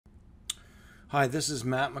Hi, this is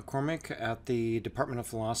Matt McCormick at the Department of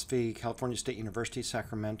Philosophy, California State University,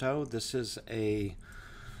 Sacramento. This is a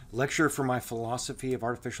lecture for my Philosophy of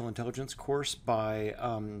Artificial Intelligence course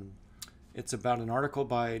it's about an article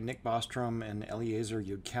by Nick Bostrom and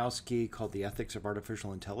Yudkowsky called The Ethics of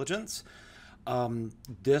Artificial Intelligence.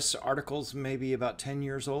 This article's maybe about 10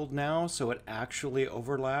 years old now, so it actually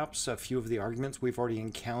overlaps a few of the arguments we've already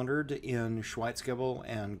encountered in Schweizgebel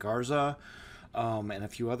and Garza, and a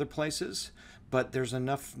few other places. But there's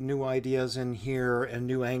enough new ideas in here and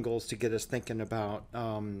new angles to get us thinking about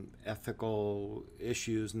ethical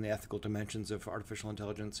issues and the ethical dimensions of artificial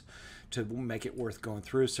intelligence to make it worth going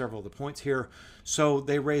through several of the points here. So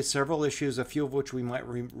they raise several issues, a few of which we might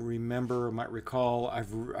remember or might recall.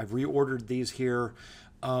 I've reordered these here.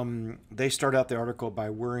 They start out the article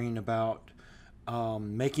by worrying about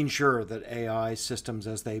making sure that AI systems,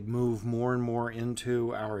 as they move more and more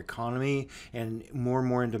into our economy and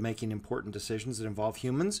more into making important decisions that involve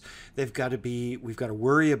humans, we've got to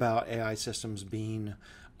worry about AI systems being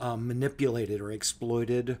manipulated or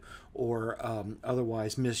exploited or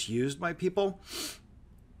otherwise misused by people.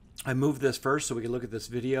 I moved this first so we can look at this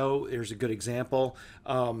video. Here's a good example.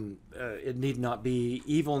 It need not be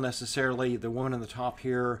evil necessarily. The woman on the top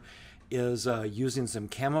here is using some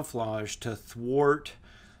camouflage to thwart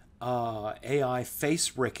AI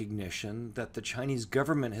face recognition that the Chinese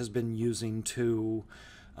government has been using to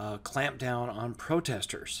clamp down on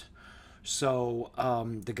protesters. So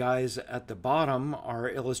the guys at the bottom are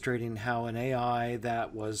illustrating how an AI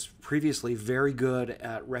that was previously very good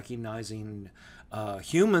at recognizing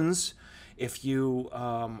humans, if you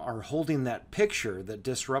are holding that picture that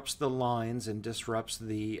disrupts the lines and disrupts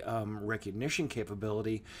the recognition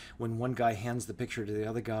capability, when one guy hands the picture to the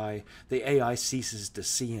other guy, the AI ceases to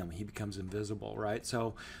see him. He becomes invisible, right?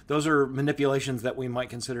 So those are manipulations that we might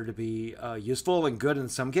consider to be useful and good in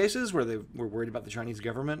some cases, where we're worried about the Chinese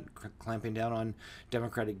government clamping down on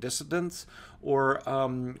democratic dissidents, or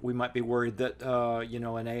we might be worried that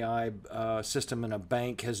an AI system in a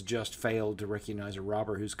bank has just failed to recognize a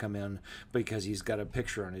robber who's come in because he's got a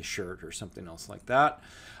picture on his shirt or something else like that.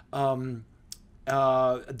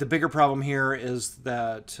 The bigger problem here is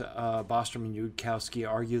that Bostrom and Yudkowsky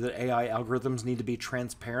argue that AI algorithms need to be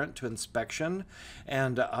transparent to inspection,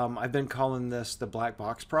 and I've been calling this the black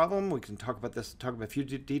box problem. We can talk about a few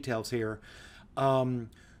details here.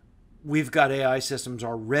 We've got AI systems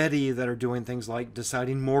already that are doing things like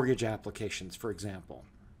deciding mortgage applications, for example.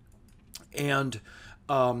 And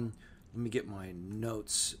let me get my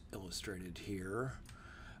notes illustrated here.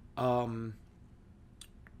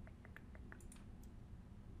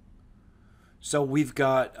 So we've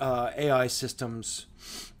got AI systems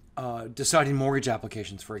deciding mortgage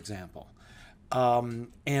applications, for example.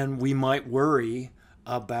 And we might worry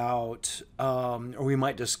about, or we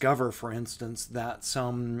might discover, for instance, that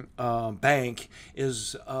some bank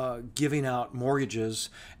is giving out mortgages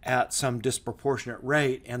at some disproportionate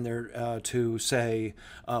rate, and they're to, say,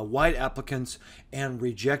 white applicants, and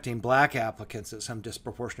rejecting black applicants at some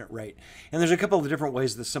disproportionate rate. And there's a couple of different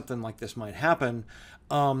ways that something like this might happen.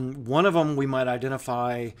 One of them we might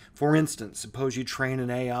identify, for instance, suppose you train an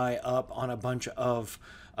AI up on a bunch of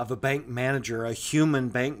a bank manager, a human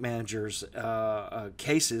bank manager's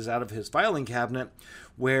cases out of his filing cabinet,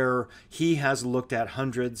 where he has looked at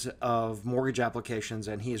hundreds of mortgage applications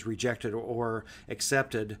and he has rejected or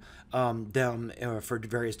accepted them for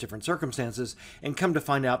various different circumstances, and come to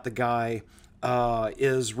find out the guy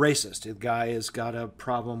is racist. The guy has got a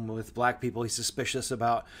problem with black people. He's suspicious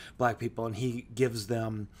about black people, and he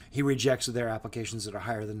rejects their applications at a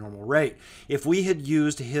higher than normal rate. If we had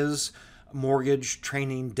used his mortgage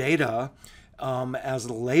training data as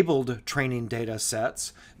labeled training data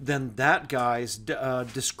sets, then that guy's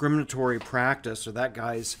discriminatory practice, or that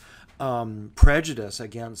guy's prejudice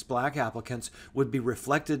against black applicants, would be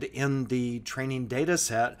reflected in the training data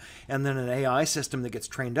set, and then an AI system that gets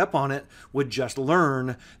trained up on it would just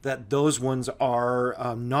learn that those ones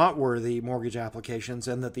are not worthy mortgage applications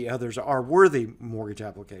and that the others are worthy mortgage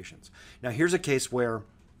applications. Now here's a case where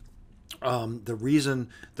the reason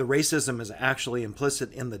the racism is actually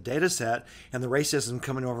implicit in the data set, and the racism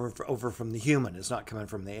coming over from the human. It's not coming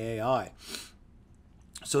from the AI.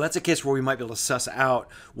 So that's a case where we might be able to suss out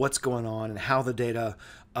what's going on and how the data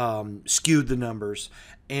skewed the numbers.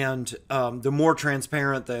 And the more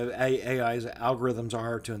transparent the AI's algorithms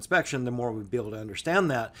are to inspection, the more we'd be able to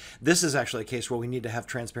understand that. This is actually a case where we need to have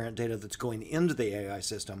transparent data that's going into the AI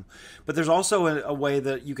system. But there's also a way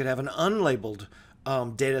that you could have an unlabeled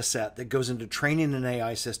data set that goes into training an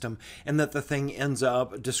AI system, and that the thing ends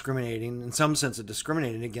up discriminating, in some sense,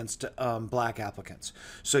 discriminating against black applicants.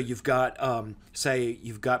 So you've got, say,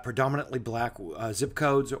 you've got predominantly black zip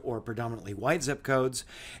codes or predominantly white zip codes,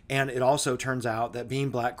 and it also turns out that being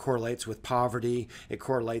black correlates with poverty. It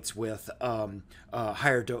correlates with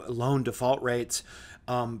higher loan default rates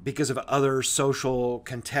because of other social,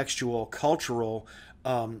 contextual, cultural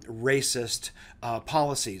racist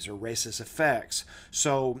policies or racist effects.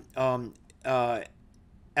 So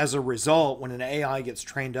as a result, when an AI gets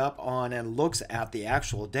trained up on and looks at the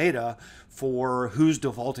actual data for who's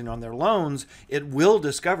defaulting on their loans, it will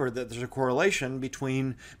discover that there's a correlation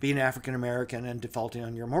between being African American and defaulting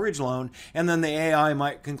on your mortgage loan. And then the AI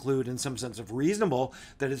might conclude, in some sense of reasonable,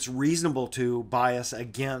 that it's reasonable to bias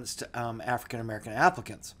against African American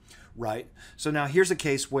applicants. Right. So now here's a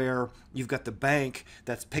case where you've got the bank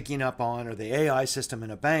that's picking up on, or the AI system in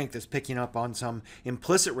a bank that's picking up on some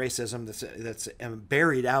implicit racism that's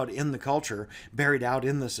buried out in the culture, buried out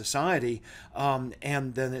in the society,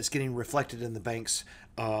 and then it's getting reflected in the bank's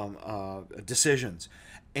decisions.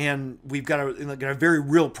 And we've got a very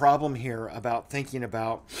real problem here about thinking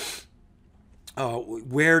about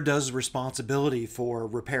where does responsibility for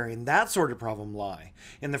repairing that sort of problem lie?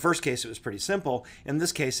 In the first case, it was pretty simple. In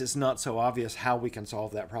this case, it's not so obvious how we can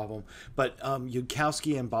solve that problem. But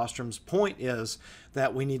Yudkowsky and Bostrom's point is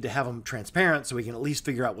that we need to have them transparent so we can at least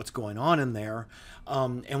figure out what's going on in there.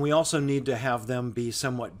 And we also need to have them be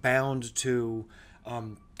somewhat bound to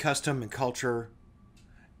custom and culture,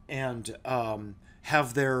 and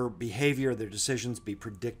have their behavior, their decisions be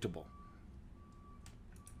predictable.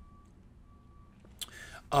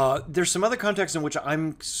 There's some other contexts in which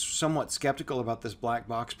I'm somewhat skeptical about this black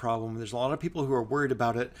box problem. There's a lot of people who are worried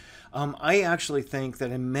about it. I actually think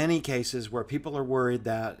that in many cases where people are worried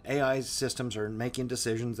that AI systems are making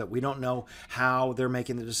decisions that we don't know how they're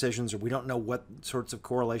making the decisions, or we don't know what sorts of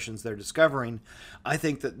correlations they're discovering, I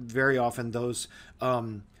think that very often those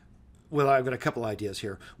well, I've got a couple ideas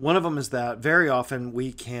here. One of them is that very often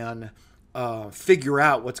we can figure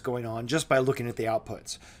out what's going on just by looking at the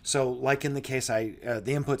outputs. So like in the case the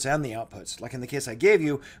inputs and the outputs, like in the case I gave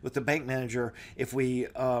you with the bank manager, if we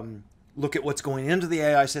look at what's going into the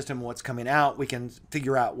AI system and what's coming out, we can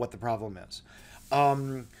figure out what the problem is.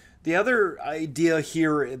 The other idea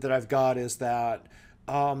here that I've got is that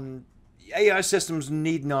AI systems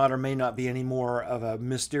need not or may not be any more of a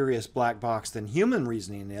mysterious black box than human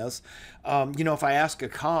reasoning is. If I ask a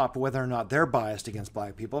cop whether or not they're biased against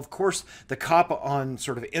black people, of course, the cop on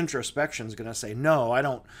sort of introspection is going to say, no, I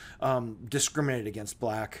don't discriminate against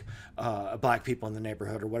black people in the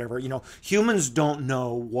neighborhood or whatever. Humans don't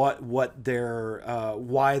know what they're,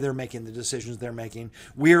 why they're making the decisions they're making.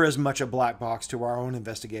 We're as much a black box to our own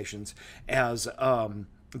investigations as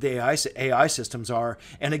the AI systems are.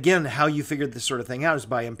 And again, how you figured this sort of thing out is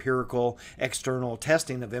by empirical external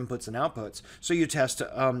testing of inputs and outputs. So you test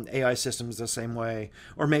AI systems the same way,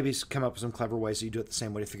 or maybe come up with some clever ways so you do it the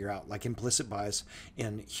same way to figure out, like implicit bias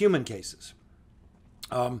in human cases.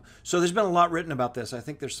 So there's been a lot written about this. I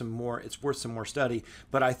think there's some more, it's worth some more study,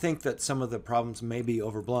 but I think that some of the problems may be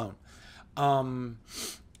overblown.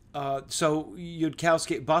 So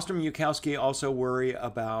Bostrom and Yudkowsky also worry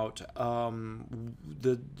about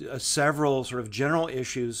the several sort of general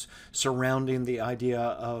issues surrounding the idea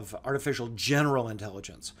of artificial general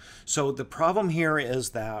intelligence. So the problem here is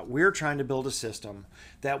that we're trying to build a system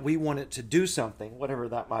that we want it to do something, whatever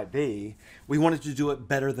that might be. We want it to do it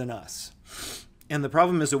better than us. And the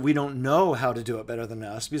problem is that we don't know how to do it better than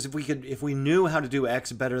us, because if we knew how to do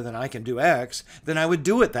X better than I can do X, then I would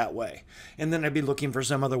do it that way. And then I'd be looking for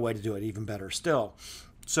some other way to do it even better still.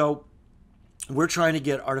 So we're trying to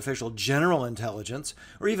get artificial general intelligence,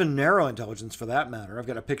 or even narrow intelligence for that matter. I've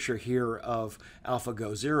got a picture here of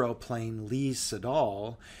AlphaGo Zero playing Lee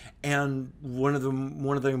Sedol. And one of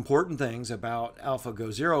the important things about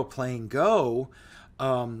AlphaGo Zero playing Go,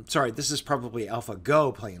 this is probably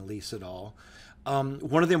AlphaGo playing Lee Sedol.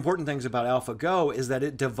 One of the important things about AlphaGo is that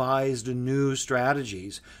it devised new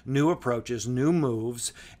strategies, new approaches, new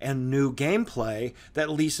moves, and new gameplay that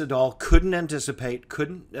Lee Sedol couldn't anticipate,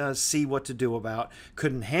 couldn't see what to do about,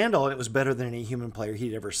 couldn't handle, and it was better than any human player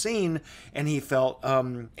he'd ever seen, and he felt,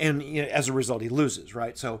 as a result, he loses,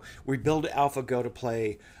 right? So we build AlphaGo to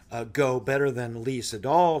play Go better than Lee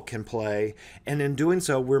Sedol can play, and in doing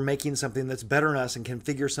so, we're making something that's better than us and can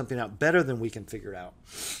figure something out better than we can figure it out.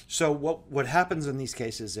 So what happens in these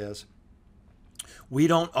cases is we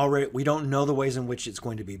don't know the ways in which it's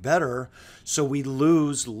going to be better, so we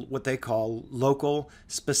lose what they call local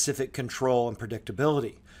specific control and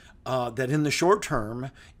predictability. that in the short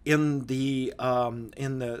term, in the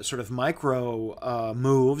sort of micro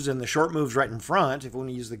moves and the short moves right in front, if we want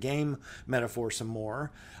to use the game metaphor some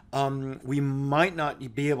more, we might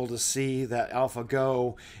not be able to see that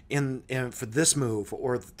AlphaGo in for this move,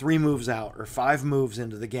 or 3 moves out, or 5 moves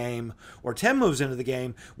into the game, or 10 moves into the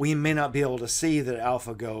game. We may not be able to see that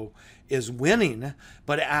AlphaGo is winning,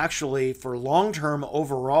 but actually for long-term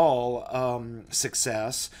overall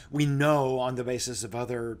success, we know on the basis of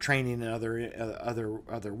other training and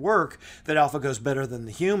other work that AlphaGo is better than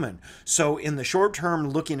the human. So in the short term,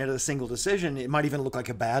 looking at a single decision, it might even look like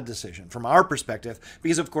a bad decision from our perspective,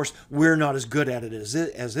 because of course we're not as good at it as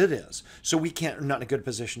it is. So we can't, not in a good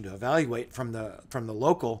position to evaluate from the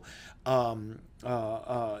local.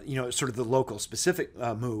 Sort of the local specific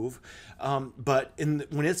move, but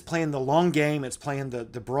when it's playing the long game, it's playing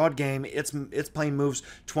the broad game. It's playing moves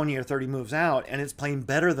 20 or 30 moves out, and it's playing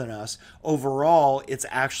better than us. Overall, it's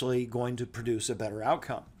actually going to produce a better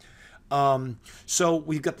outcome. So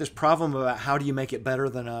we've got this problem about how do you make it better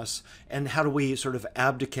than us, and how do we sort of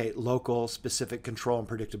abdicate local specific control and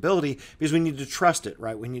predictability, because we need to trust it,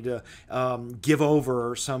 right? We need to give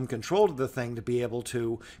over some control to the thing to be able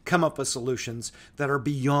to come up with solutions that are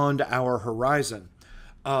beyond our horizon.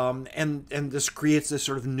 And this creates this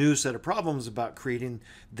sort of new set of problems about creating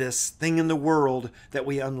this thing in the world that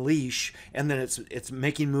we unleash, and then it's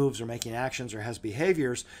making moves or making actions or has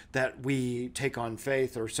behaviors that we take on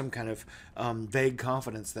faith or some kind of vague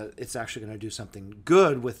confidence that it's actually going to do something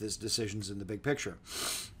good with its decisions in the big picture.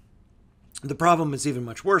 The problem is even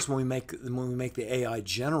much worse when we make the AI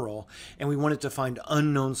general, and we want it to find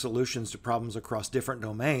unknown solutions to problems across different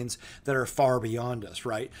domains that are far beyond us,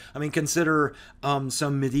 right? I mean, consider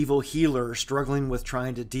some medieval healer struggling with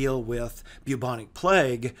trying to deal with bubonic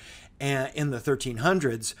plague in the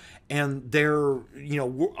 1300s, and they're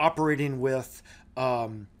operating with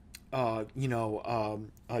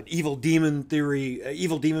evil demon theory,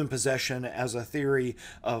 evil demon possession as a theory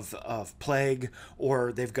of plague,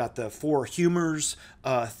 or they've got the 4 humors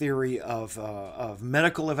theory of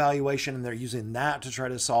medical evaluation, and they're using that to try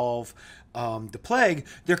to solve the plague.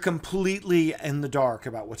 They're completely in the dark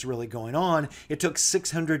about what's really going on. It took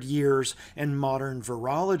 600 years in modern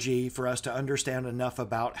virology for us to understand enough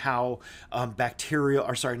about how bacterial,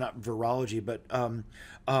 or sorry, not virology, but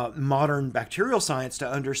modern bacterial science to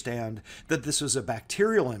understand that this was a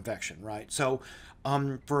bacterial infection, right? So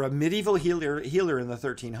for a medieval healer in the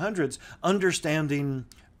 1300s, understanding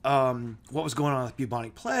what was going on with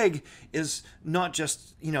bubonic plague is not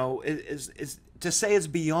just, is to say it's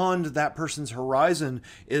beyond that person's horizon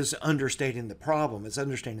is understating the problem. It's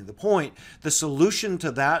understating the point. The solution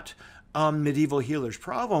to that medieval healer's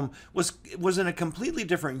problem was in a completely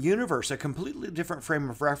different universe, a completely different frame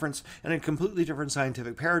of reference, and a completely different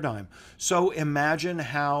scientific paradigm. So imagine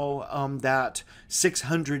how that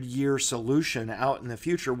 600-year solution out in the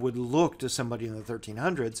future would look to somebody in the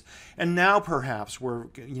 1300s. And now perhaps we're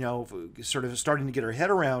sort of starting to get our head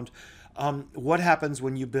around what happens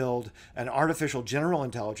when you build an artificial general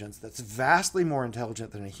intelligence that's vastly more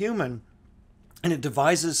intelligent than a human, and it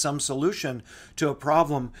devises some solution to a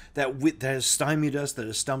problem that has stymied us, that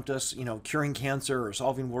has stumped us, curing cancer or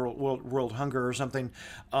solving world hunger or something,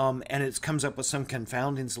 and it comes up with some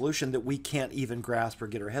confounding solution that we can't even grasp or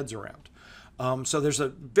get our heads around. So there's a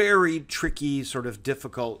very tricky, sort of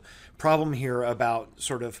difficult problem here about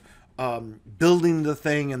sort of building the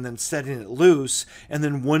thing and then setting it loose, and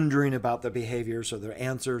then wondering about the behaviors or the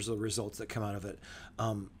answers or the results that come out of it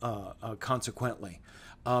consequently.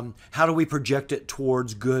 How do we project it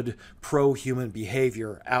towards good pro-human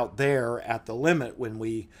behavior out there at the limit when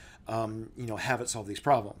we have it solve these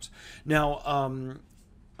problems? Now,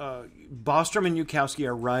 Bostrom and Yudkowsky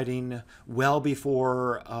are writing well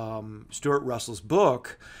before Stuart Russell's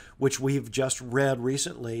book, which we've just read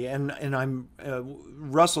recently, and I'm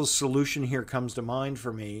Russell's solution here comes to mind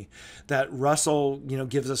for me. That Russell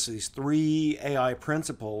gives us these 3 AI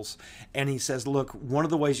principles, and he says, look, one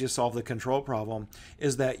of the ways you solve the control problem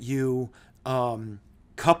is that you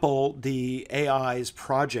couple the AI's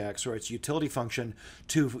projects or its utility function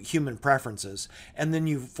to human preferences, and then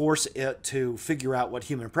you force it to figure out what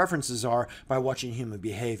human preferences are by watching human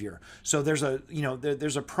behavior. So there's a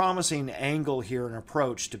there's a promising angle here, an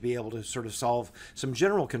approach to be able to sort of solve some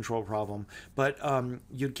general control problem. But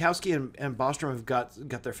Yudkowsky and Bostrom have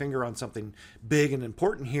got their finger on something big and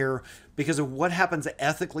important here, because of what happens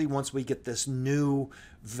ethically once we get this new,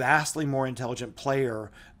 vastly more intelligent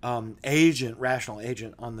player, rational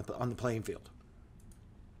agent on the playing field.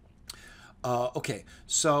 Okay,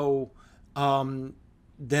 so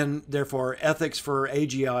then therefore ethics for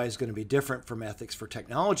AGI is going to be different from ethics for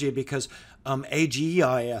technology, because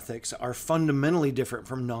AGI ethics are fundamentally different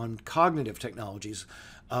from non-cognitive technologies.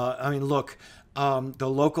 I mean, look, the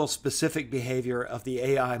local specific behavior of the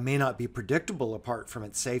AI may not be predictable apart from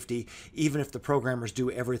its safety, even if the programmers do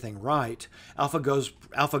everything right.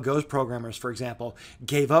 AlphaGo's programmers, for example,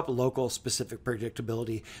 gave up local specific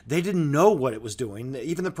predictability. They didn't know what it was doing.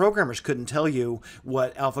 Even the programmers couldn't tell you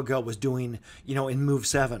what AlphaGo was doing, in move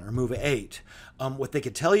 7 or move 8. What they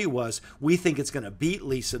could tell you was, we think it's going to beat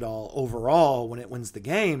Lee Sedol overall when it wins the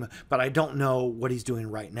game, but I don't know what he's doing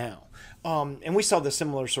right now. And we saw the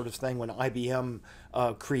similar sort of thing when IBM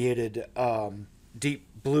created Deep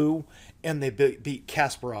Blue, and they beat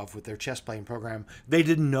Kasparov with their chess playing program. They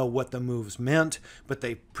didn't know what the moves meant, but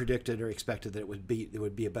they predicted or expected that it would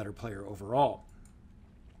be a better player overall.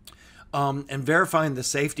 And verifying the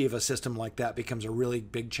safety of a system like that becomes a really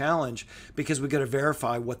big challenge, because we got to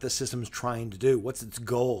verify what the system's trying to do. What's its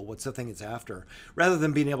goal? What's the thing it's after? Rather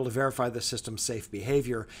than being able to verify the system's safe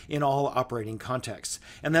behavior in all operating contexts.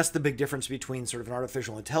 And that's the big difference between sort of an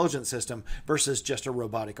artificial intelligence system versus just a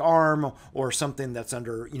robotic arm or something that's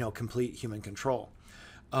under, complete human control.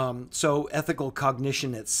 So ethical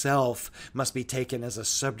cognition itself must be taken as a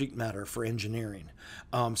subject matter for engineering.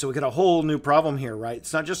 So we got a whole new problem here, right?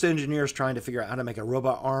 It's not just engineers trying to figure out how to make a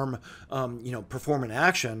robot arm, perform an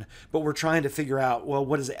action, but we're trying to figure out, well,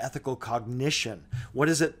 what is ethical cognition? What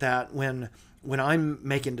is it that when I'm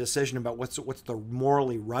making a decision about what's the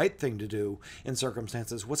morally right thing to do in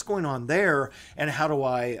circumstances, what's going on there, and how do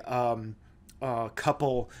I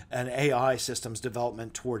couple an AI systems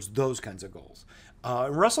development towards those kinds of goals?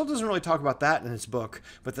 Russell doesn't really talk about that in his book,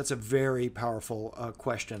 but that's a very powerful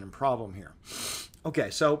question and problem here.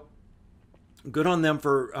 Okay, so good on them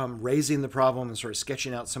for raising the problem and sort of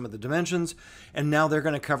sketching out some of the dimensions. And now they're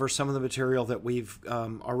going to cover some of the material that we've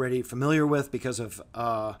already familiar with because of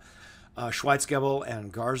Schweizgebel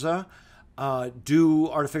and Garza. Do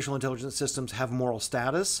artificial intelligence systems have moral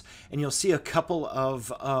status? And you'll see a couple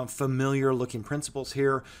of familiar looking principles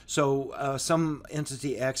here. So some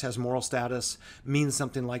entity X has moral status means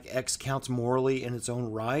something like X counts morally in its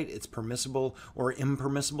own right. It's permissible or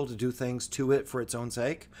impermissible to do things to it for its own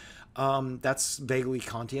sake. That's vaguely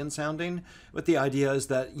Kantian sounding, but the idea is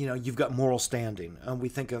that, you've got moral standing. We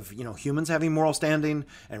think of, humans having moral standing,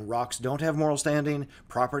 and rocks don't have moral standing.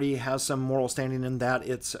 Property has some moral standing in that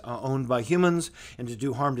it's owned by humans, and to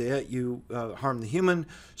do harm to it, you harm the human.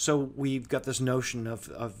 So we've got this notion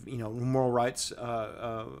of moral rights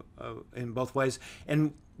in both ways.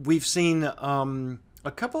 And we've seen a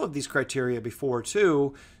couple of these criteria before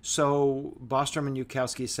too. So Bostrom and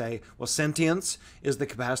Yudkowsky say, well, sentience is the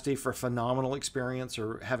capacity for phenomenal experience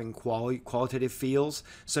or having qualitative feels,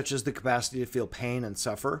 such as the capacity to feel pain and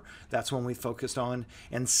suffer. That's one we focused on.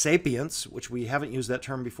 And sapience, which we haven't used that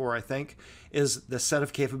term before, I think, is the set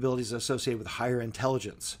of capabilities associated with higher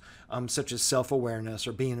intelligence, such as self-awareness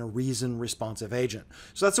or being a reason-responsive agent.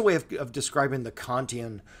 So that's a way of describing the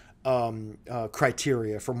Kantian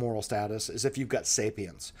criteria for moral status, is if you've got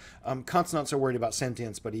sapience. Kant's not so worried about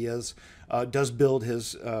sentience, but he does build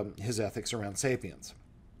his ethics around sapience.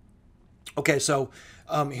 Okay, so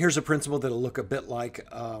here's a principle that'll look a bit like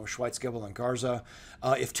Schweizgebel and Garza.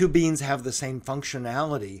 If two beings have the same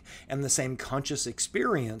functionality and the same conscious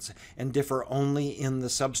experience and differ only in the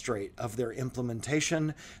substrate of their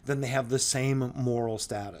implementation, then they have the same moral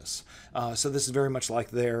status. So this is very much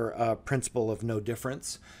like their principle of no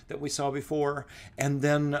difference that we saw before. And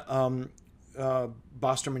then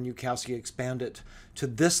Bostrom and Yudkowsky expand it to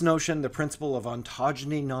this notion, the principle of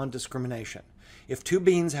ontogeny non-discrimination. If two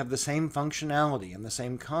beings have the same functionality and the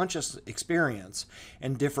same conscious experience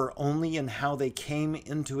and differ only in how they came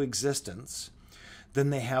into existence, then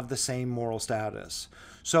they have the same moral status.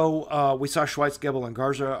 So we saw Schweizgebel and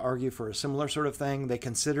Garza argue for a similar sort of thing. They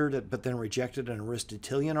considered it, but then rejected an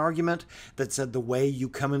Aristotelian argument that said the way you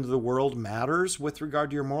come into the world matters with regard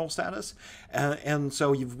to your moral status. And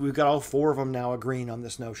so we've got all four of them now agreeing on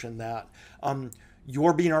this notion that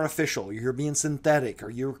you're being artificial, you're being synthetic,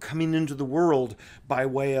 or you're coming into the world by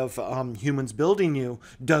way of humans building you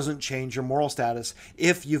doesn't change your moral status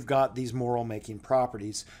if you've got these moral making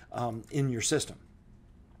properties in your system.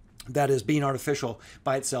 That is, being artificial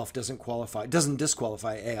by itself doesn't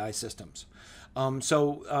disqualify AI systems.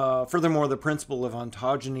 Furthermore, the principle of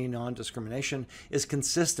ontogeny non-discrimination is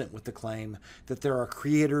consistent with the claim that there are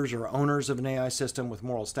creators or owners of an AI system with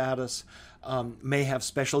moral status, may have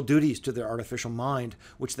special duties to their artificial mind,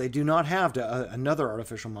 which they do not have to another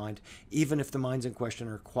artificial mind, even if the minds in question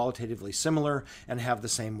are qualitatively similar and have the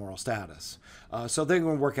same moral status. So they're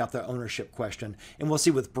going to work out the ownership question. And we'll see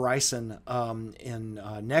with Bryson in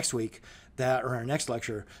next week, that, or our next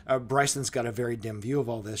lecture, Bryson's got a very dim view of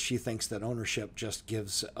all this. She thinks that ownership just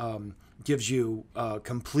gives you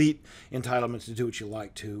complete entitlement to do what you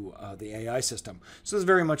like to the AI system. So it's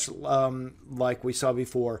very much like we saw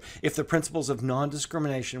before. If the principles of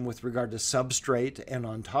non-discrimination with regard to substrate and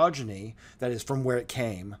ontogeny, that is from where it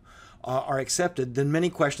came, are accepted, then many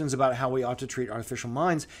questions about how we ought to treat artificial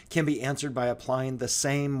minds can be answered by applying the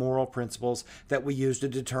same moral principles that we use to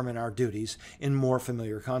determine our duties in more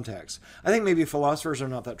familiar contexts. I think maybe philosophers are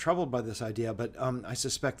not that troubled by this idea, but I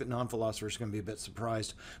suspect that non-philosophers are going to be a bit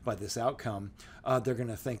surprised by this outcome. They're going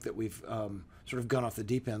to think that we've sort of gone off the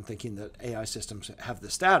deep end thinking that AI systems have the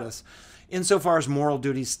status. Insofar as moral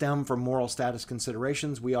duties stem from moral status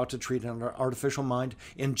considerations, we ought to treat an artificial mind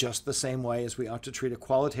in just the same way as we ought to treat a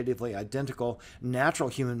qualitatively identical natural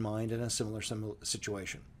human mind in a similar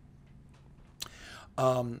situation.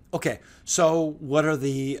 Okay, so what are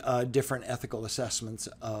the different ethical assessments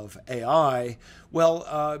of AI? Well,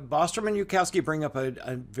 Bostrom and Yudkowsky bring up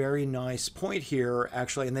a very nice point here,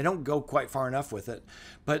 actually, and they don't go quite far enough with it,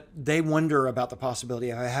 but they wonder about the possibility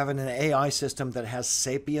of having an AI system that has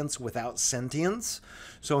sapience without sentience.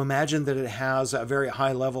 So imagine that it has a very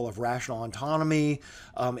high level of rational autonomy.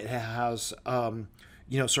 It has,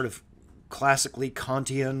 sort of classically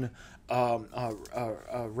Kantian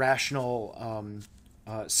rational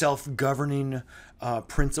self-governing,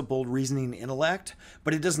 principled reasoning intellect,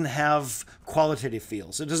 but it doesn't have qualitative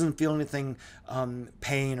feels. It doesn't feel anything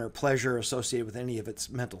pain or pleasure associated with any of its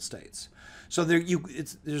mental states. So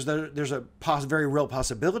there's a very real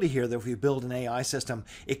possibility here that if we build an AI system,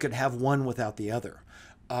 it could have one without the other.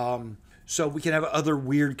 So we can have other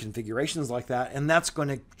weird configurations like that, and that's going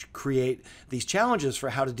to create these challenges for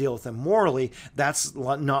how to deal with them morally. That's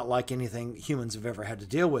not like anything humans have ever had to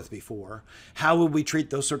deal with before. How would we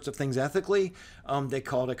treat those sorts of things ethically? They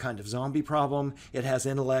call it a kind of zombie problem. It has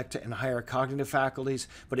intellect and higher cognitive faculties,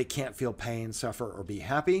 but it can't feel pain, suffer, or be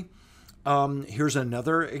happy. Here's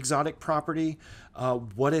another exotic property.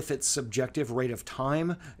 What if its subjective rate of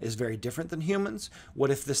time is very different than humans?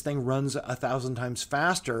 What if this thing runs 1,000 times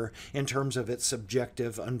faster in terms of its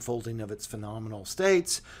subjective unfolding of its phenomenal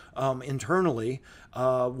states internally?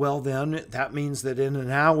 Well, then that means that in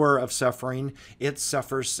an hour of suffering, it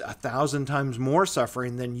suffers 1,000 times more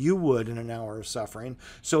suffering than you would in an hour of suffering.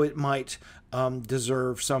 So it might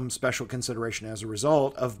deserve some special consideration as a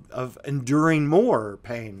result of enduring more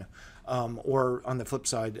pain. Or on the flip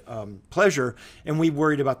side, pleasure. And we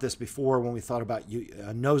worried about this before when we thought about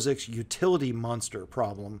Nozick's utility monster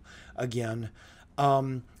problem again.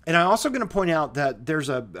 And I'm also going to point out that there's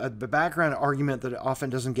a background argument that often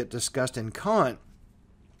doesn't get discussed in Kant.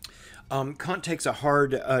 Kant takes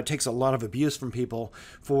a lot of abuse from people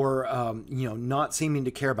for not seeming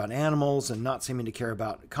to care about animals and not seeming to care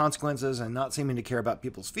about consequences and not seeming to care about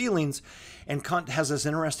people's feelings. And Kant has this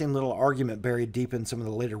interesting little argument buried deep in some of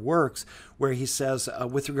the later works where he says,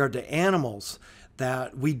 with regard to animals,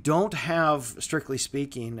 that we don't have, strictly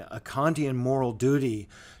speaking, a Kantian moral duty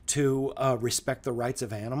to respect the rights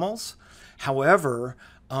of animals. However,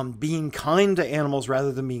 being kind to animals rather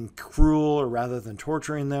than being cruel or rather than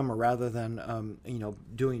torturing them or rather than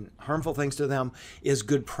doing harmful things to them is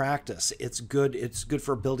good practice. It's good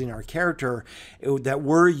for building our character. That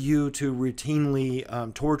were you to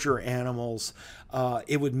routinely torture animals,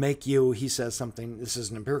 it would make you, he says something, this is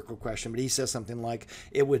an empirical question, but he says something like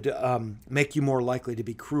it would make you more likely to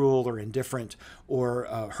be cruel or indifferent or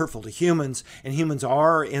hurtful to humans, and humans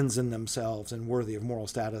are ends in themselves and worthy of moral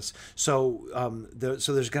status. So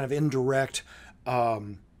there's kind of indirect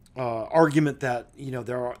argument that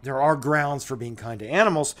there are grounds for being kind to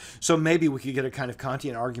animals. So maybe we could get a kind of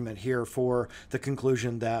Kantian argument here for the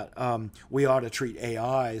conclusion that we ought to treat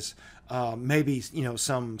AIs, maybe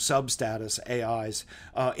some substatus AIs,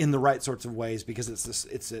 in the right sorts of ways because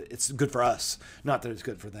it's good for us, not that it's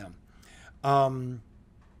good for them.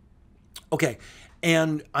 Okay,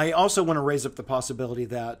 and I also want to raise up the possibility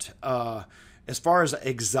that as far as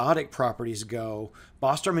exotic properties go,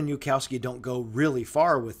 Bostrom and Yudkowsky don't go really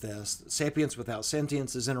far with this. Sapience without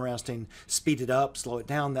sentience is interesting. Speed it up, slow it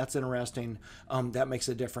down, that's interesting. That makes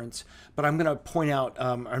a difference. But I'm going to point out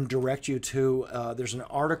and direct you to, there's an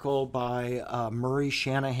article by Murray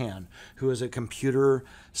Shanahan, who is a computer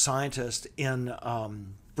scientist in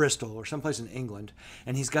Bristol or someplace in England,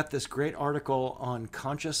 and he's got this great article on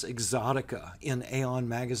conscious exotica in Aeon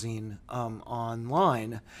magazine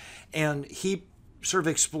online, and he sort of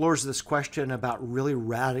explores this question about really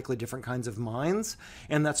radically different kinds of minds,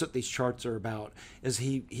 and that's what these charts are about. Is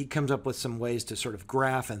he comes up with some ways to sort of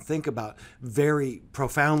graph and think about very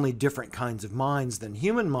profoundly different kinds of minds than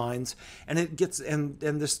human minds, and it gets and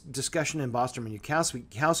this discussion in Bostrom and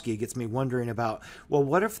Yudkowsky gets me wondering about, well,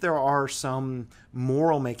 what if there are some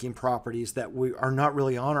moral making properties that we are not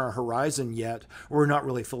really on our horizon yet, or we're not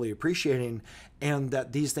really fully appreciating, and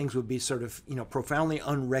that these things would be sort of, profoundly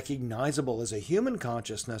unrecognizable as a human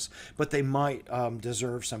consciousness, but they might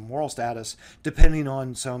deserve some moral status depending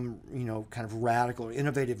on some, kind of radical or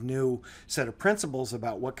innovative new set of principles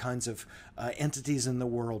about what kinds of entities in the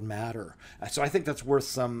world matter. So I think that's worth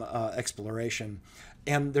some exploration.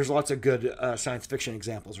 And there's lots of good science fiction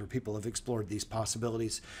examples where people have explored these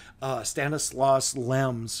possibilities. Stanislaus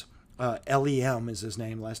Lem's, Lem is his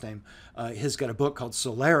last name. He's got a book called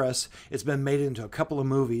Solaris. It's been made into a couple of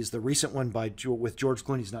movies. The recent one with George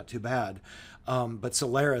Clooney is not too bad. But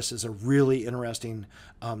Solaris is a really interesting,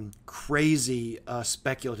 crazy,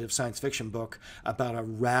 speculative science fiction book about a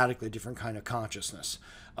radically different kind of consciousness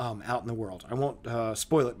out in the world. I won't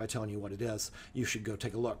spoil it by telling you what it is. You should go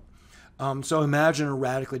take a look. So imagine a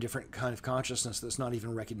radically different kind of consciousness that's not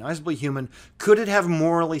even recognizably human. Could it have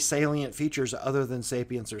morally salient features other than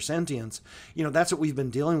sapience or sentience? That's what we've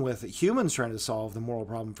been dealing with, humans trying to solve the moral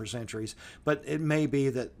problem for centuries. But it may be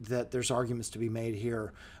that there's arguments to be made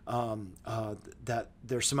here that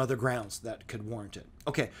there's some other grounds that could warrant it.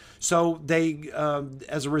 Okay, so they,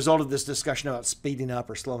 as a result of this discussion about speeding up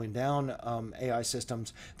or slowing down AI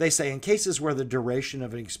systems, they say in cases where the duration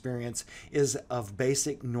of an experience is of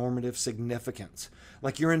basic normative significance,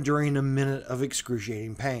 like you're enduring a minute of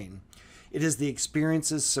excruciating pain, it is the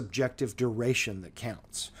experience's subjective duration that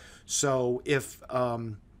counts. So if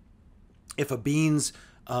a being's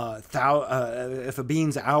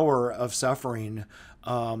hour of suffering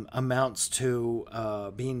amounts to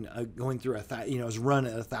going through is run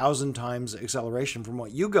at 1,000 times acceleration from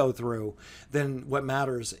what you go through, then what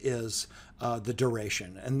matters is the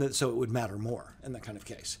duration, and so it would matter more in that kind of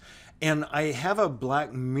case. And I have a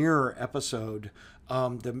Black Mirror episode.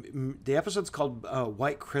 The episode's called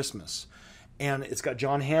White Christmas. And it's got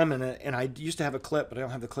John Hamm in it, and I used to have a clip, but I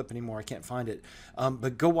don't have the clip anymore. I can't find it.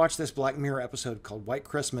 But go watch this Black Mirror episode called White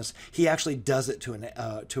Christmas. He actually does it to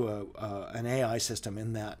an AI system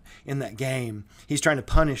in that game. He's trying to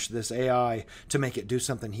punish this AI to make it do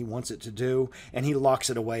something he wants it to do, and he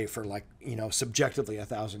locks it away for subjectively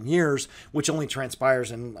 1,000 years, which only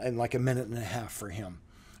transpires in like a minute and a half for him.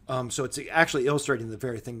 So it's actually illustrating the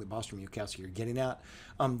very thing that Bostrom and Yudkowsky are getting at.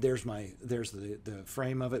 There's the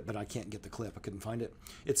frame of it, but I can't get the clip. I couldn't find it.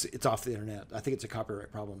 It's off the internet. I think it's a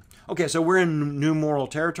copyright problem. Okay, so we're in new moral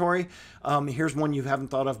territory. Here's one you haven't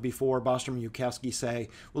thought of before. Bostrom and Yudkowsky say,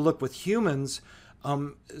 well, look, with humans,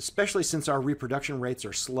 especially since our reproduction rates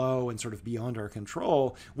are slow and sort of beyond our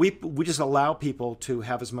control, we just allow people to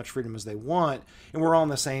have as much freedom as they want, and we're all in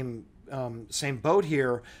the same boat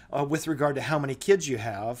here with regard to how many kids you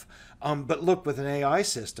have. But look, with an AI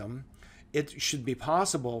system, it should be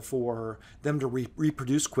possible for them to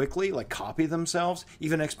reproduce quickly, like copy themselves,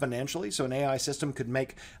 even exponentially. So an AI system could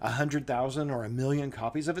make 100,000 or 1,000,000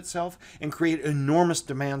 copies of itself and create enormous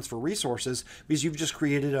demands for resources because you've just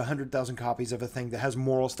created 100,000 copies of a thing that has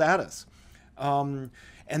moral status. And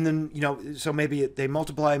then, so maybe they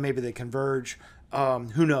multiply, maybe they converge,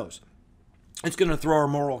 who knows? It's going to throw our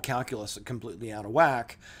moral calculus completely out of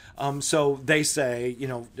whack. So they say,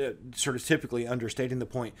 sort of typically understating the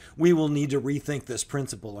point, we will need to rethink this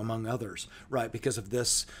principle, among others, right, because of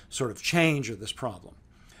this sort of change or this problem.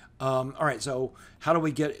 All right, so how do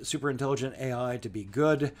we get superintelligent AI to be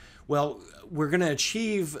good? Well, we're going to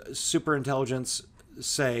achieve superintelligence,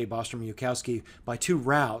 say Bostrom and Yudkowsky, by two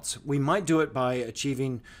routes. We might do it by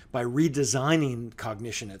redesigning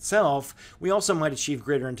cognition itself. We also might achieve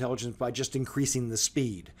greater intelligence by just increasing the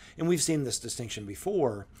speed. And we've seen this distinction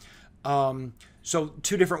before. So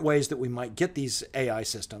two different ways that we might get these AI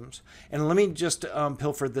systems. And let me just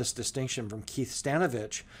pilfer this distinction from Keith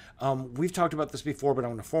Stanovich. We've talked about this before, but I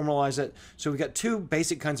want to formalize it. So we've got two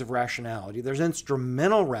basic kinds of rationality. There's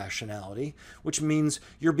instrumental rationality, which means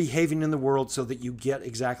you're behaving in the world so that you get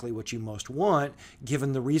exactly what you most want,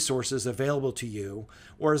 given the resources available to you,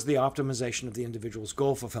 or as the optimization of the individual's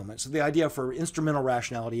goal fulfillment. So the idea for instrumental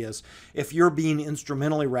rationality is if you're being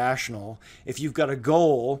instrumentally rational, if you've got a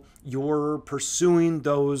goal, you're pursuing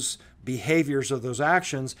those behaviors or those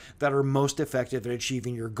actions that are most effective at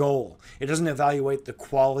achieving your goal. It doesn't evaluate the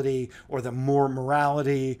quality or the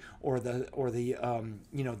morality or the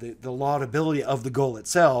laudability of the goal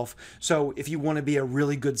itself. So if you want to be a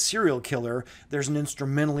really good serial killer, there's an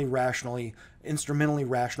instrumentally rational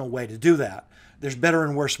way to do that. There's better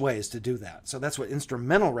and worse ways to do that. So that's what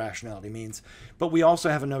instrumental rationality means. But we also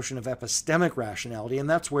have a notion of epistemic rationality, and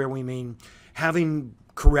that's where we mean having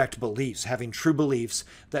correct beliefs, having true beliefs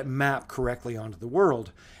that map correctly onto the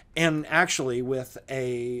world. And actually, with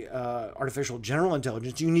a artificial general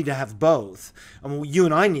intelligence, you need to have both. You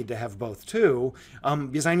and I need to have both too,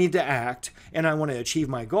 because I need to act and I want to achieve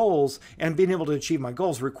my goals. And being able to achieve my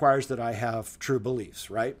goals requires that I have true beliefs,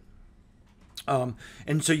 right?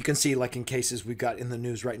 And so you can see, like in cases we've got in the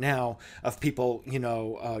news right now of people,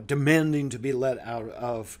 demanding to be let out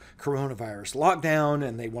of coronavirus lockdown,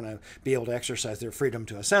 and they want to be able to exercise their freedom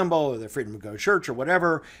to assemble or their freedom to go to church or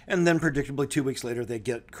whatever. And then predictably 2 weeks later, they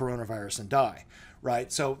get coronavirus and die,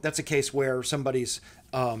 right? So that's a case where somebody's,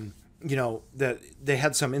 that they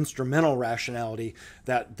had some instrumental rationality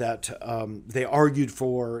that they argued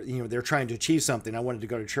for. They're trying to achieve something. I wanted to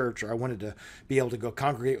go to church, or I wanted to be able to go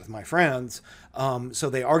congregate with my friends. So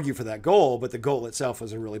they argue for that goal, but the goal itself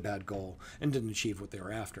was a really bad goal and didn't achieve what they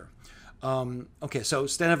were after. Okay, so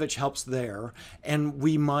Stanovich helps there, and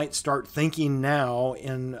we might start thinking now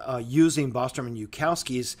in using Bostrom and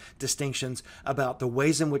Yudkowsky's distinctions about the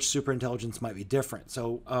ways in which superintelligence might be different.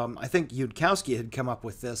 So I think Yudkowsky had come up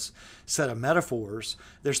with this set of metaphors.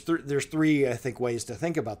 There's three, I think, ways to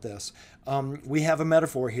think about this. We have a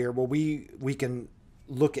metaphor here where we can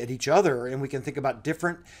look at each other and we can think about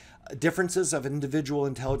differences of individual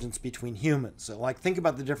intelligence between humans. So, like, think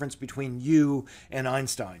about the difference between you and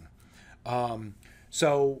Einstein.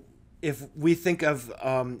 So if we think of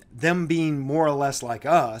them being more or less like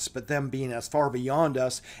us, but them being as far beyond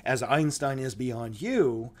us as Einstein is beyond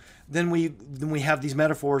you, then we have these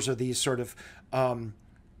metaphors or these sort of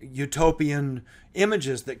utopian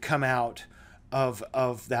images that come out of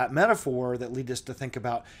that metaphor that lead us to think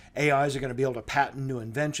about AIs are going to be able to patent new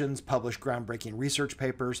inventions, publish groundbreaking research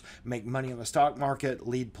papers, make money in the stock market,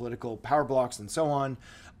 lead political power blocks, and so on.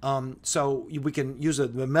 So we can use the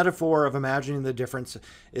metaphor of imagining the differences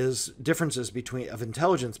of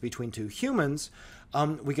intelligence between two humans.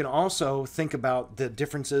 We can also think about the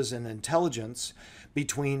differences in intelligence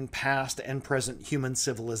between past and present human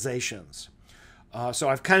civilizations. So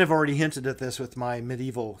I've kind of already hinted at this with my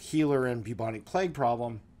medieval healer and bubonic plague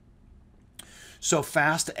problem. So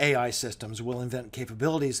fast AI systems will invent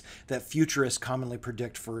capabilities that futurists commonly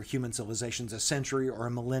predict for human civilizations a century or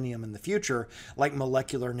a millennium in the future, like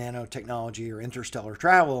molecular nanotechnology or interstellar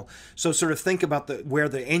travel. So sort of think about where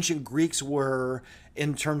the ancient Greeks were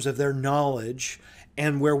in terms of their knowledge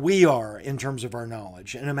and where we are in terms of our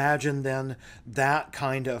knowledge. And imagine then that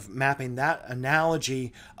kind of mapping that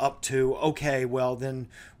analogy up to, okay, well, then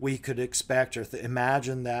we could expect or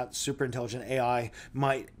imagine that superintelligent AI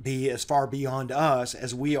might be as far beyond us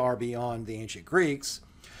as we are beyond the ancient Greeks.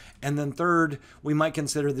 And then third, we might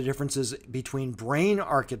consider the differences between brain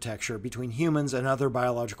architecture between humans and other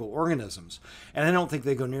biological organisms. And I don't think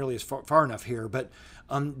they go nearly as far enough here, but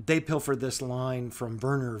they pilfered this line from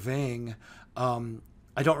Werner Ving.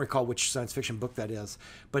 I don't recall which science fiction book that is,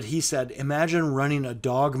 but he said, imagine running a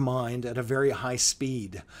dog mind at a very high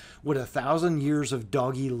speed. Would 1,000 years of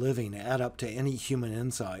doggy living add up to any human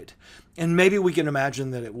insight? And maybe we can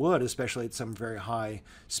imagine that it would, especially at some very high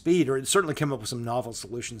speed, or it certainly come up with some novel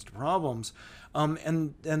solutions to problems.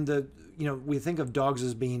 We think of dogs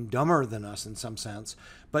as being dumber than us in some sense,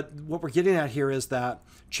 but what we're getting at here is that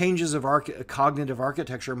changes of cognitive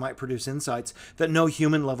architecture might produce insights that no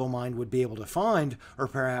human level mind would be able to find or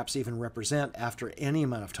perhaps even represent after any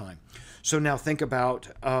amount of time. So now think about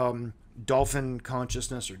dolphin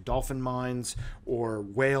consciousness or dolphin minds or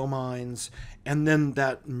whale minds. And then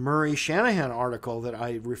that Murray Shanahan article that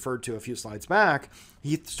I referred to a few slides back,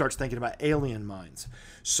 he starts thinking about alien minds.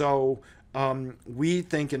 So we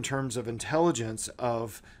think in terms of intelligence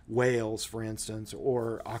of whales, for instance,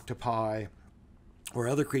 or octopi or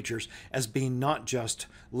other creatures as being not just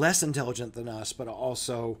less intelligent than us, but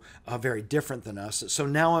also very different than us. So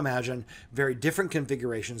now imagine very different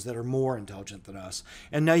configurations that are more intelligent than us.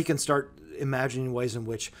 And now you can start imagining ways in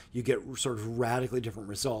which you get sort of radically different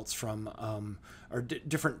results from,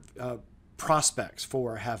 different prospects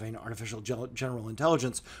for having artificial general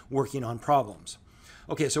intelligence working on problems.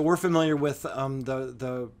 Okay, so we're familiar with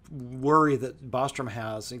the worry that Bostrom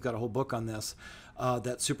has. He's got a whole book on this,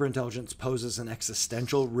 that superintelligence poses an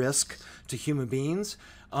existential risk to human beings.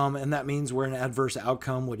 And that means where an adverse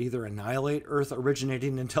outcome would either annihilate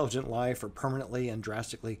Earth-originating intelligent life or permanently and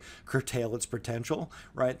drastically curtail its potential,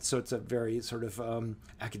 right? So it's a very sort of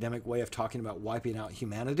academic way of talking about wiping out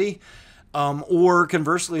humanity. Or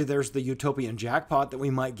conversely, there's the utopian jackpot that we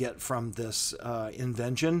might get from this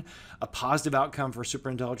invention. A positive outcome for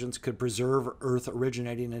superintelligence could preserve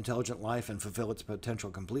Earth-originating intelligent life and fulfill its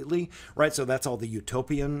potential completely, right? So that's all the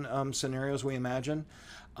utopian scenarios we imagine.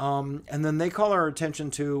 And then they call our attention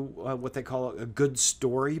to what they call a good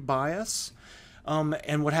story bias.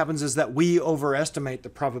 And what happens is that we overestimate the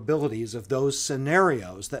probabilities of those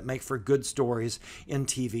scenarios that make for good stories in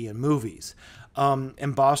TV and movies.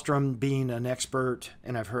 And Bostrom, being an expert,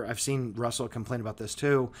 and I've seen Russell complain about this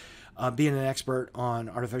too, being an expert on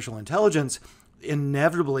artificial intelligence,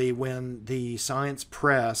 inevitably when the science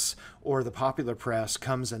press or the popular press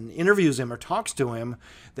comes and interviews him or talks to him,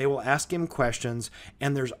 they will ask him questions,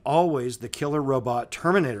 and there's always the killer robot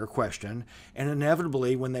Terminator question. And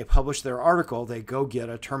inevitably, when they publish their article, they go get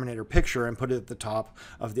a Terminator picture and put it at the top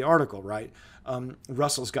of the article, right?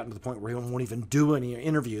 Russell's gotten to the point where he won't even do any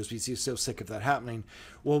interviews because he's so sick of that happening.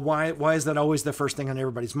 Well, why is that always the first thing on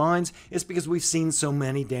everybody's minds? It's because we've seen so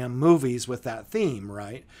many damn movies with that theme,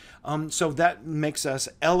 right? So that makes us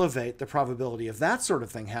elevate the probability of that sort of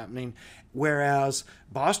thing happening. Whereas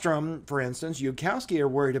Bostrom, for instance, Yudkowsky are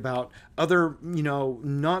worried about other,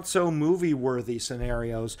 not so movie-worthy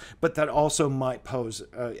scenarios, but that also might pose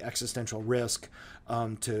existential risk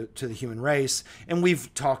to the human race. And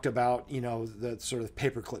we've talked about, the sort of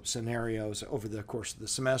paperclip scenarios over the course of the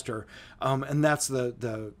semester. And that's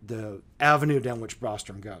the avenue down which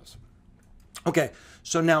Bostrom goes. Okay,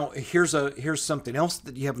 so now here's something else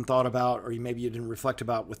that you haven't thought about, or maybe you didn't reflect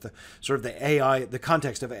about with the sort of the AI, the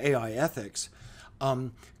context of AI ethics.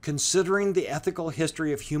 Considering the ethical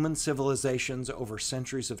history of human civilizations over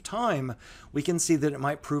centuries of time, we can see that it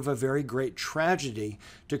might prove a very great tragedy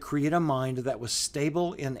to create a mind that was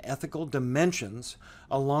stable in ethical dimensions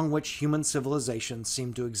along which human civilizations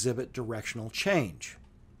seem to exhibit directional change.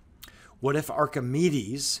 What if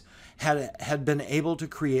Archimedes had been able to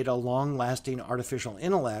create a long-lasting artificial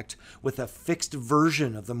intellect with a fixed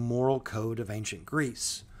version of the moral code of ancient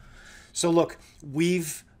Greece? So look,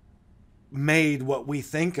 we've made what we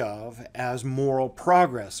think of as moral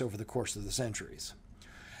progress over the course of the centuries.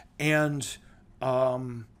 And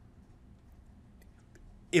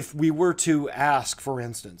if we were to ask, for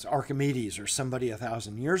instance, Archimedes or somebody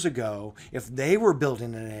 1,000 years ago, if they were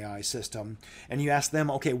building an AI system, and you ask them,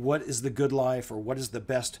 okay, what is the good life, or what is the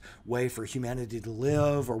best way for humanity to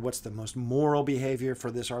live, or what's the most moral behavior for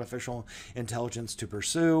this artificial intelligence to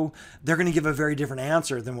pursue, they're going to give a very different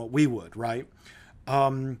answer than what we would, right?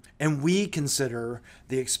 And we consider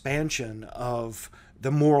the expansion of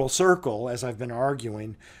the moral circle, as I've been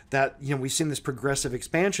arguing, that, we've seen this progressive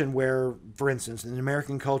expansion where, for instance, in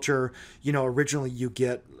American culture, originally you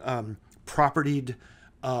get propertied,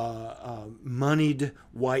 moneyed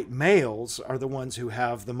white males are the ones who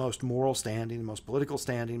have the most moral standing, the most political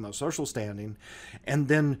standing, most social standing. And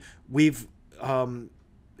then we've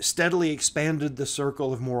steadily expanded the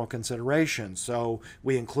circle of moral consideration. So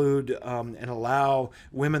we include and allow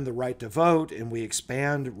women the right to vote, and we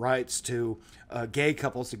expand rights to gay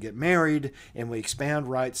couples to get married, and we expand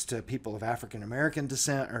rights to people of African American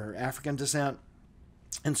descent or African descent,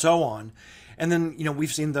 and so on. And then,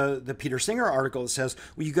 we've seen the Peter Singer article that says,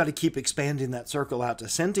 well, you got to keep expanding that circle out to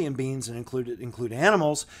sentient beings and include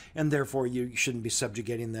animals, and therefore you shouldn't be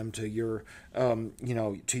subjugating them to your,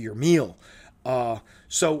 to your meal.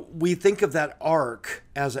 So we think of that arc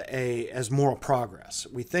as moral progress.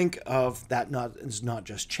 We think of that as not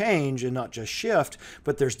just change and not just shift,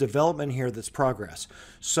 but there's development here that's progress.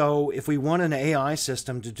 So if we want an AI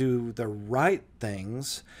system to do the right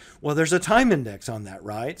things, well, there's a time index on that,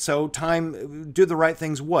 right? So do the right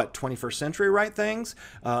things, what? 21st century right things,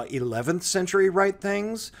 11th century right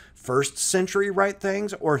things, 1st century right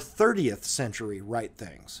things, or 30th century right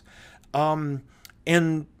things?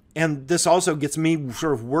 And this also gets me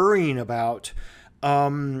sort of worrying about,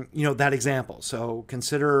 that example. So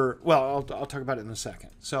consider, well, I'll talk about it in a second.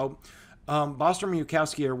 So Bostrom and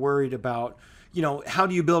Yudkowsky are worried about, how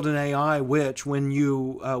do you build an AI which, when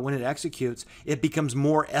it executes, it becomes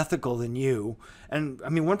more ethical than you? And I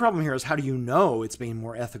mean, one problem here is, how do you know it's being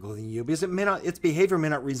more ethical than you? Because its behavior may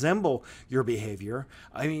not resemble your behavior.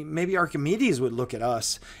 I mean, maybe Archimedes would look at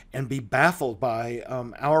us and be baffled by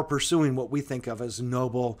our pursuing what we think of as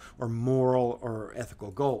noble or moral or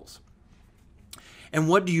ethical goals. And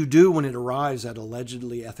what do you do when it arrives at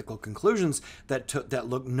allegedly ethical conclusions that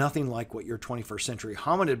look nothing like what your 21st century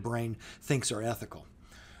hominid brain thinks are ethical?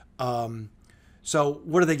 So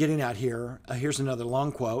what are they getting at here? Here's another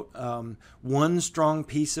long quote. One strong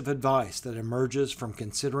piece of advice that emerges from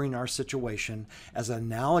considering our situation as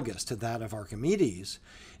analogous to that of Archimedes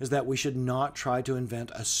is that we should not try to invent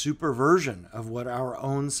a super version of what our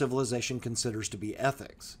own civilization considers to be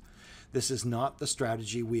ethics. This is not the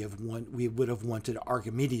strategy we would have wanted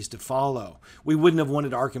Archimedes to follow. We wouldn't have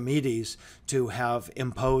wanted Archimedes to have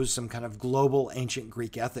imposed some kind of global ancient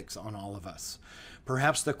Greek ethics on all of us.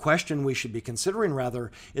 Perhaps the question we should be considering,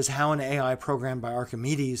 rather, is how an AI programmed by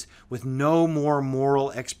Archimedes with no more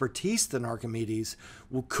moral expertise than Archimedes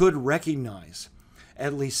could recognize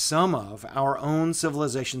at least some of our own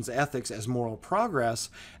civilization's ethics as moral progress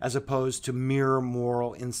as opposed to mere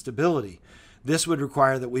moral instability. This would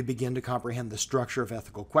require that we begin to comprehend the structure of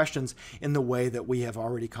ethical questions in the way that we have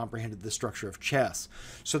already comprehended the structure of chess.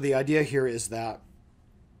 So the idea here is that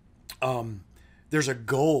there's a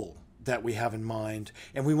goal that we have in mind,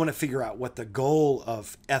 and we want to figure out what the goal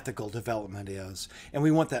of ethical development is, and we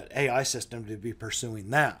want that AI system to be pursuing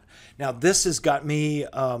that. Now, this has got me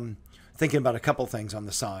thinking about a couple things on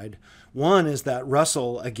the side. One is that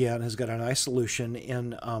Russell, again, has got a nice solution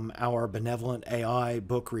in our Benevolent AI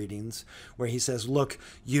book readings, where he says, look,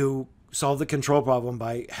 you solve the control problem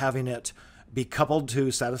by having it be coupled to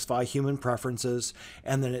satisfy human preferences,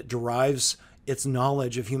 and then it derives its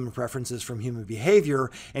knowledge of human preferences from human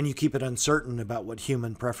behavior, and you keep it uncertain about what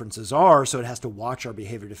human preferences are, so it has to watch our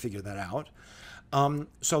behavior to figure that out.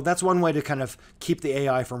 So that's one way to kind of keep the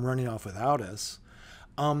AI from running off without us.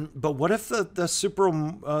 But what if the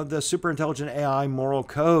super intelligent AI moral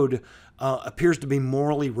code appears to be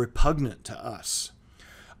morally repugnant to us?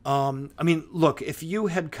 I mean, look, if you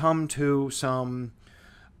had come to some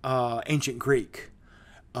ancient Greek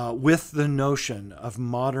with the notion of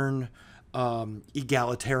modern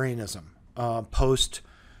egalitarianism, post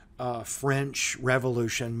French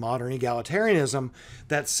Revolution, modern egalitarianism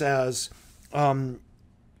that says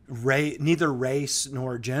neither race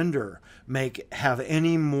nor gender have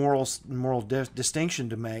any moral distinction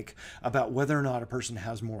to make about whether or not a person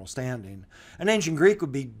has moral standing. An ancient Greek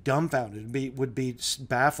would be dumbfounded, would be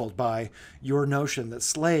baffled by your notion that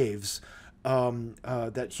slaves,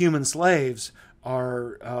 that human slaves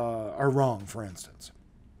are wrong, for instance.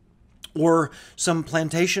 Or some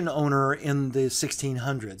plantation owner in the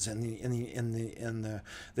 1600s in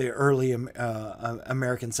the early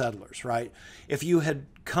American settlers, right? If you had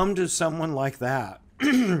come to someone like that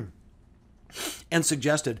and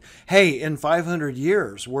suggested, hey, in 500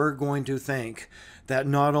 years, we're going to think that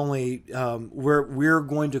not only we're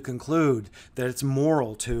going to conclude that it's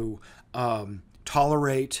moral to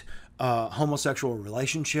tolerate homosexual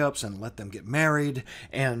relationships and let them get married,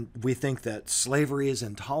 and we think that slavery is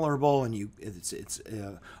intolerable and it's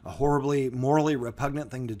a horribly morally repugnant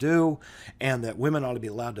thing to do, and that women ought to be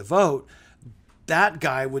allowed to vote, that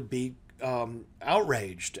guy would be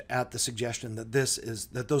outraged at the suggestion that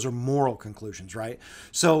those are moral conclusions, right?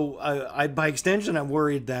 So by extension, I'm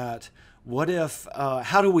worried that what if,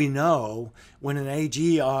 how do we know when an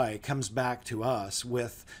AGI comes back to us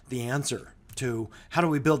with the answer to how do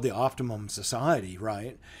we build the optimum society,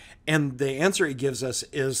 right? And the answer he gives us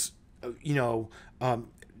is,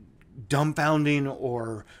 dumbfounding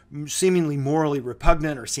or seemingly morally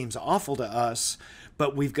repugnant or seems awful to us,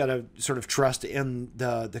 but we've got to sort of trust in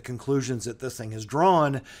the conclusions that this thing has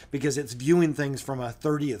drawn because it's viewing things from a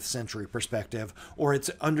 30th century perspective, or it's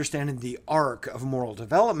understanding the arc of moral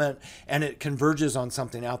development, and it converges on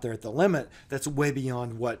something out there at the limit that's way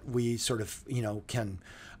beyond what we sort of, can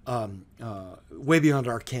way beyond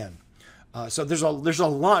our ken. So there's a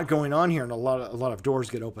lot going on here, and a lot of doors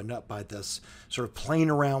get opened up by this sort of playing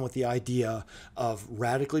around with the idea of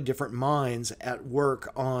radically different minds at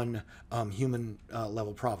work on human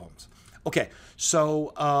level problems. Okay,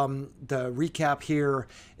 so the recap here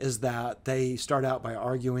is that they start out by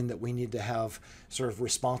arguing that we need to have sort of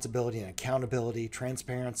responsibility and accountability,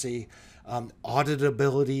 transparency,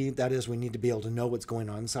 auditability. That is, we need to be able to know what's going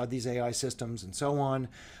on inside these AI systems and so on,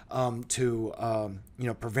 to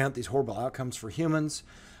prevent these horrible outcomes for humans.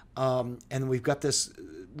 And we've got this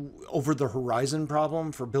over the horizon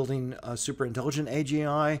problem for building a super intelligent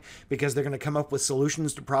AGI, because they're going to come up with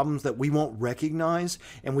solutions to problems that we won't recognize,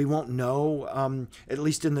 and we won't know, at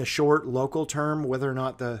least in the short local term, whether or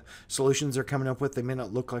not the solutions they're coming up with, they may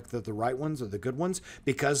not look like they're the right ones or the good ones,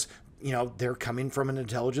 because they're coming from an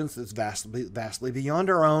intelligence that's vastly beyond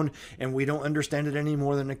our own, and we don't understand it any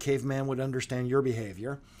more than a caveman would understand your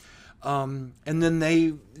behavior. And then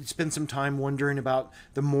they spend some time wondering about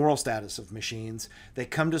the moral status of machines. They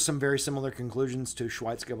come to some very similar conclusions to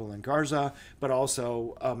Schweizgebel and Garza, but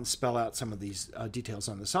also spell out some of these details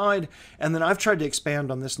on the side. And then I've tried to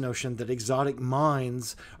expand on this notion that exotic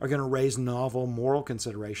minds are going to raise novel moral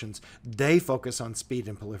considerations. They focus on speed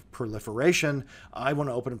and proliferation. I want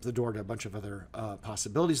to open up the door to a bunch of other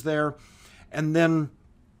possibilities there. And then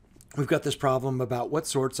we've got this problem about what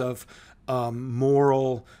sorts of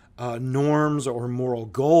moral norms or moral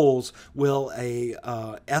goals will a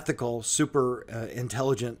ethical, super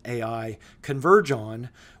intelligent AI converge on?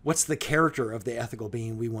 What's the character of the ethical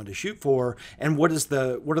being we want to shoot for? And what are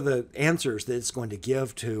the answers that it's going to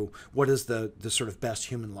give to what is the sort of best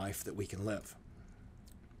human life that we can live?